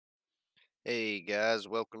Hey guys,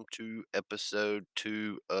 welcome to episode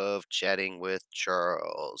 2 of Chatting with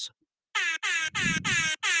Charles.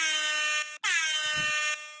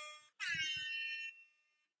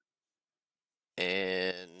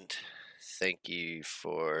 And thank you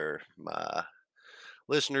for my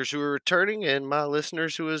listeners who are returning and my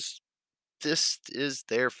listeners this is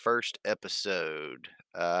their first episode.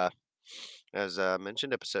 As I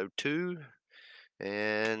mentioned, episode 2,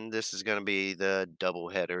 and this is going to be the double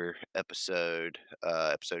header episode.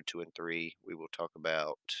 Episode 2 and 3, we will talk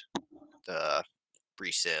about the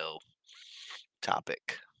resale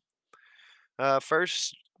topic.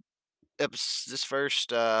 First, this first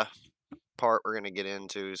part we're going to get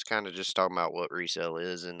into is kind of just talking about what resale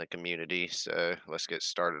is in the community. So let's get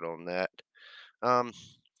started on that. Um,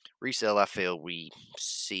 Resale, I feel we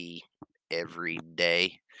see every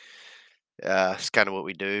day. It's kind of what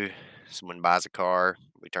we do. Someone buys a car,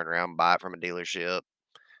 we turn around and buy it from a dealership.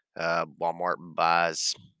 Walmart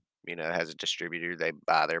buys, has a distributor. They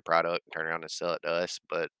buy their product, turn around and sell it to us.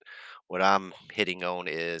 But what I'm hitting on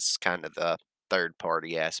is kind of the third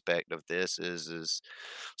party aspect of this is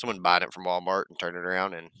someone buying it from Walmart and turning it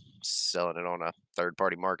around and selling it on a third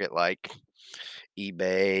party market like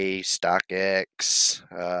eBay, StockX,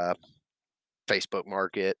 Facebook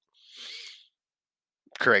Market,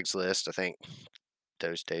 Craigslist. I think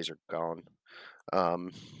those days are gone.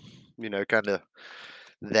 Um, kind of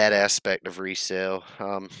that aspect of resale.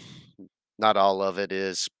 Not all of it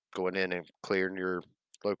is going in and clearing your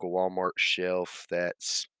local Walmart shelf.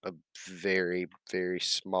 That's a very, very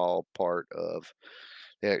small part of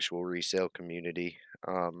the actual resale community.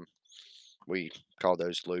 We call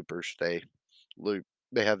those loopers. Loop.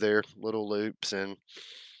 They have their little loops, and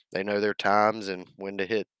they know their times and when to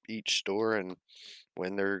hit each store and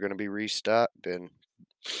when they're going to be restocked, and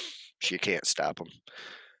you can't stop them.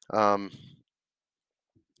 Um,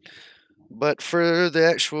 but for the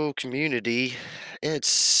actual community,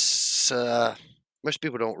 it's most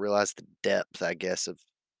people don't realize the depth, I guess, of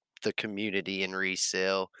the community in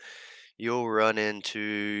resale. You'll run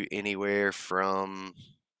into anywhere from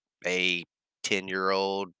a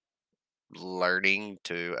 10-year-old learning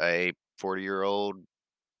to a 40-year-old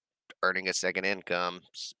earning a second income.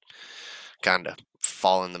 Kind of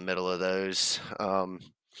fall in the middle of those.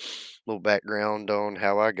 Little background on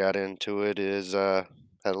how I got into it is had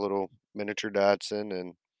a little miniature Dotson,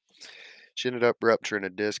 and she ended up rupturing a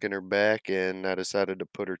disc in her back, and I decided to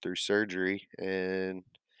put her through surgery. And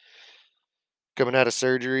coming out of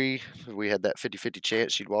surgery, we had that 50-50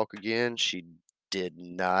 chance she'd walk again. She did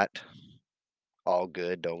not. All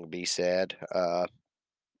good, don't be sad.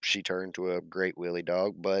 She turned to a great Willie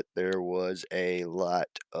dog, but there was a lot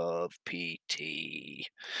of PT.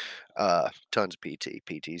 Tons of PT.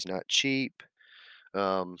 PT's not cheap.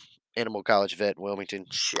 Um, Animal College Vet in Wilmington.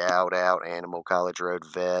 Shout out Animal College Road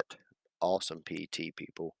Vet. Awesome PT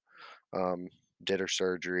people. Um, did her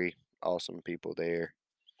surgery. Awesome people there.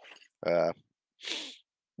 Uh,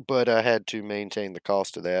 but I had to maintain the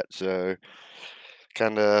cost of that, so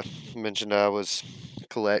kind of mentioned I was a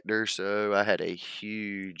collector, so I had a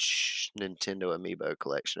huge Nintendo Amiibo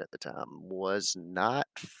collection at the time. Was not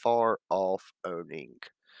far off owning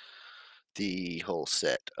the whole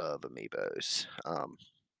set of Amiibos.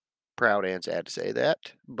 Proud and sad to say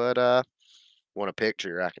that, but want a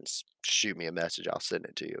picture? I can shoot me a message. I'll send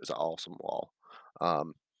it to you. It was an awesome wall.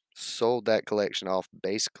 Um, Sold that collection off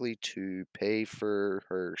basically to pay for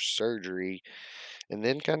her surgery, and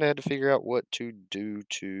then kind of had to figure out what to do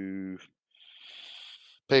to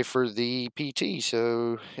pay for the PT.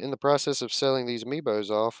 So, in the process of selling these amiibos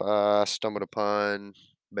off, I stumbled upon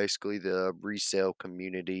basically the resale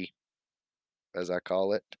community, as I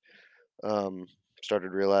call it. Um,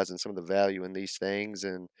 Started realizing some of the value in these things,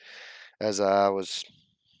 and as I was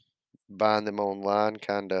buying them online,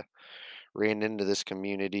 kind of ran into this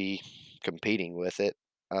community competing with it.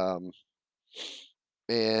 Um,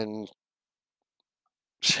 and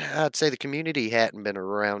I'd say the community hadn't been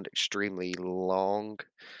around extremely long.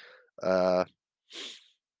 Of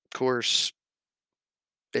course,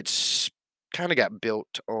 it's kind of got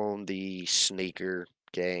built on the sneaker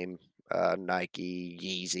game. Nike,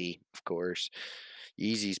 Yeezy, of course.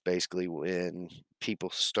 Yeezy's basically when people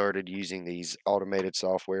started using these automated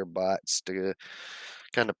software bots to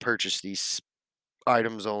kind of purchase these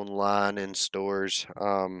items online in stores.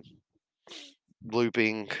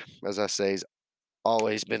 Looping, as I say, has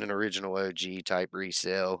always been an original OG type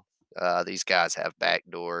resale. These guys have back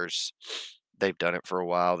doors. They've done it for a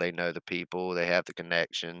while. They know the people. They have the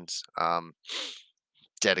connections.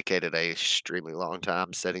 Dedicated a extremely long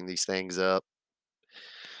time setting these things up.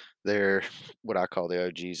 They're what I call the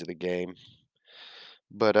OGs of the game.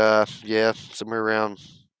 But yeah, somewhere around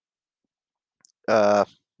uh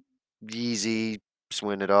Yeezy,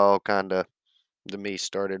 when it all kind of to me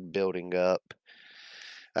started building up.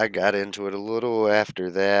 I got into it a little after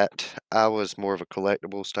that. I was more of a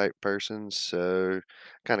collectibles type person, so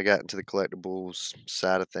kind of got into the collectibles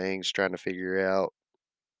side of things, trying to figure out,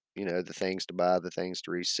 the things to buy, the things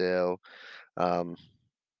to resell. Um,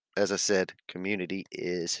 as I said, community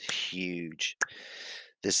is huge.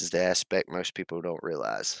 This is the aspect most people don't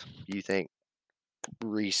realize. You think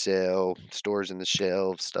resale, stores in the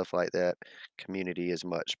shelves, stuff like that. Community is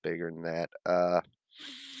much bigger than that.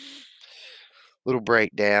 Little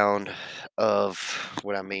breakdown of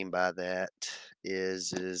what I mean by that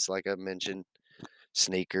is like I mentioned,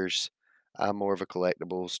 sneakers. I'm more of a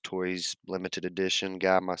collectibles, toys, limited edition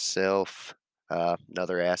guy myself.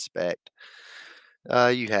 Another aspect.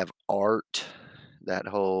 You have art, that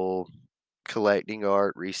whole collecting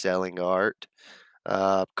art, reselling art.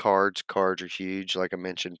 Cards are huge. Like I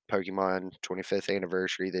mentioned, Pokemon 25th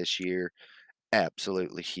anniversary this year.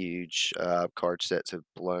 Absolutely huge. Card sets have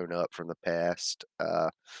blown up from the past.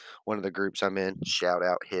 One of the groups I'm in, shout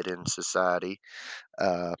out Hidden Society.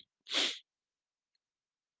 Uh,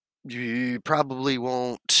 you probably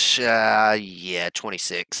won't, yeah,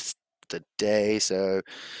 26th today. So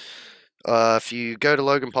if you go to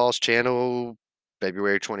Logan Paul's channel,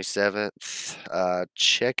 February 27th,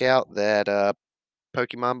 check out that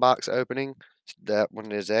Pokemon box opening. That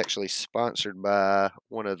one is actually sponsored by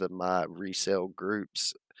one of my resale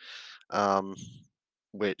groups, um,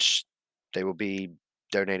 which they will be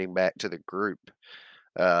donating back to the group.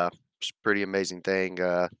 It's a pretty amazing thing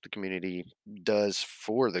the community does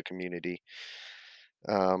for the community.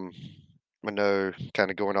 Um, I know, kind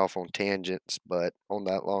of going off on tangents, but on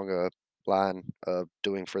that long a line of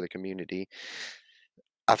doing for the community,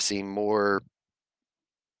 I've seen more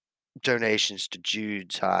donations to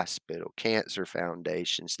Jude's Hospital, cancer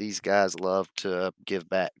foundations. These guys love to give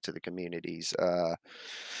back to the communities. I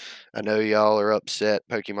know y'all are upset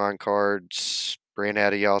Pokemon cards ran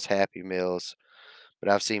out of y'all's Happy Meals, but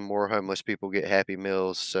I've seen more homeless people get Happy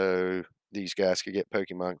Meals so these guys could get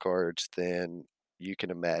Pokemon cards than you can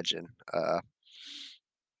imagine.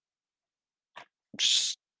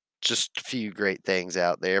 Just just a few great things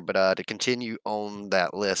out there, but, to continue on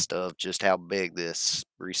that list of just how big this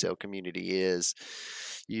resale community is,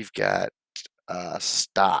 you've got,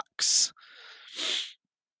 stocks,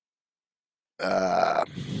 uh,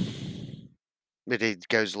 but it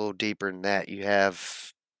goes a little deeper than that. You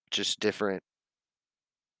have just different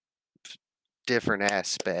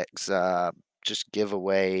aspects, just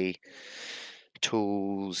giveaway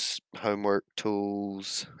tools, homework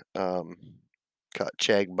tools, um, got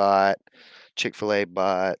Chegbot, Chick-fil-A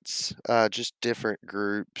bots, just different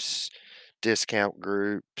groups, discount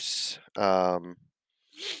groups. It's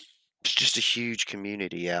just a huge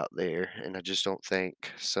community out there, and I just don't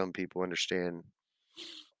think some people understand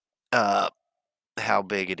uh, how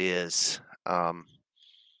big it is. Um,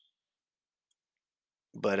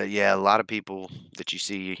 but yeah, a lot of people that you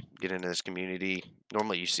see get into this community,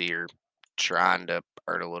 normally you see are trying to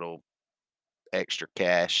earn a little extra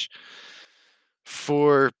cash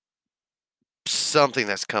for something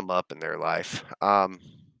that's come up in their life.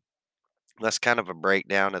 That's kind of a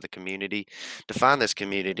breakdown of the community. To find this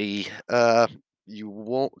community, you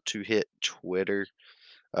want to hit Twitter.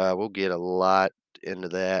 We'll get a lot into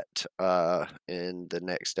that in the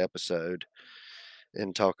next episode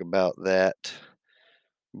and talk about that.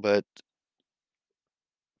 But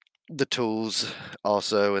the tools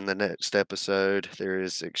also in the next episode, there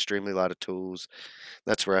is extremely a lot of tools.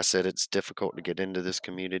 That's where I said it's difficult to get into this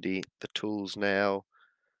community. The tools now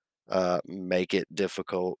make it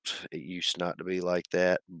difficult. It used not to be like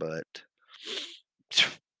that, but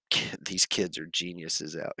these kids are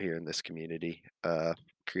geniuses out here in this community,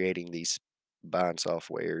 creating these buying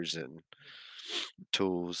softwares and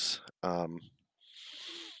tools.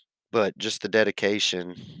 But just the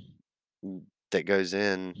dedication that goes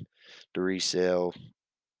in to resale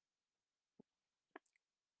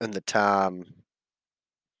and the time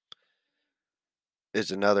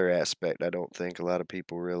is another aspect I don't think a lot of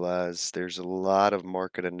people realize. There's a lot of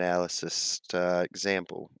market analysis.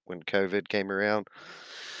 Example, when COVID came around,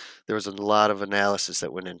 there was a lot of analysis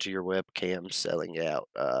that went into your webcam selling out,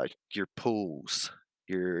 your pools,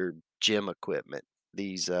 your gym equipment.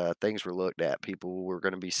 These things were looked at. People were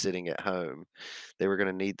going to be sitting at home. They were going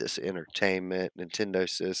to need this entertainment, Nintendo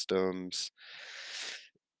systems.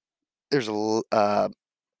 There's a lot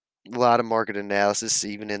of market analysis,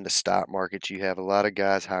 even in the stock market, you have a lot of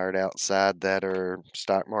guys hired outside that are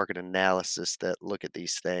stock market analysis that look at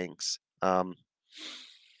these things.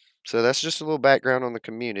 So that's just a little background on the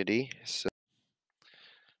community.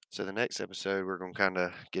 So the next episode, we're going to kind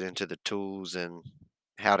of get into the tools and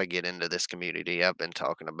how to get into this community. I've been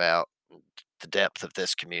talking about the depth of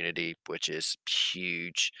this community, which is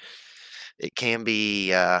huge. It can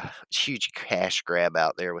be a huge cash grab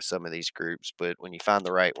out there with some of these groups, but when you find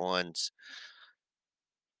the right ones,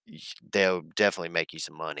 they'll definitely make you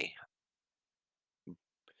some money.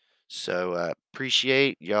 So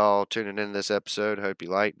appreciate y'all tuning in this episode. Hope you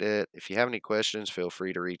liked it. If you have any questions, feel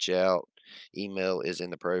free to reach out. Email is in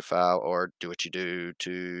the profile, or do what you do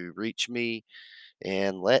to reach me.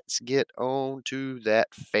 And let's get on to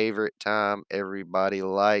that favorite time everybody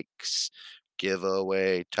likes,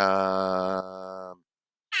 giveaway time.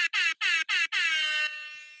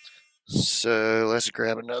 So let's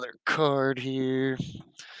grab another card here.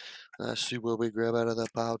 Let's see what we grab out of the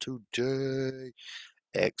pile today.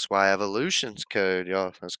 XY Evolutions code,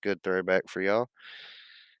 y'all. That's a good throwback for y'all.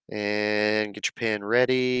 And get your pen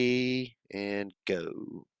ready and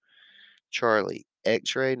go. Charlie,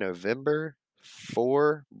 X-ray November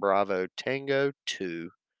 4 Bravo Tango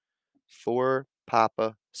 2 4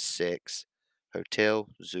 Papa 6 Hotel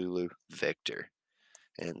Zulu Victor.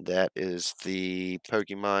 And that is the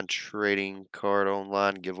Pokemon Trading Card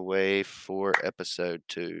Online giveaway for episode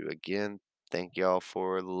 2. Again, thank y'all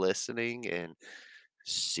for listening and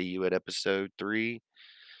see you at episode 3.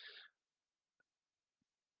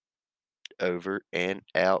 Over and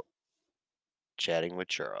out. Chatting with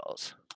Charles.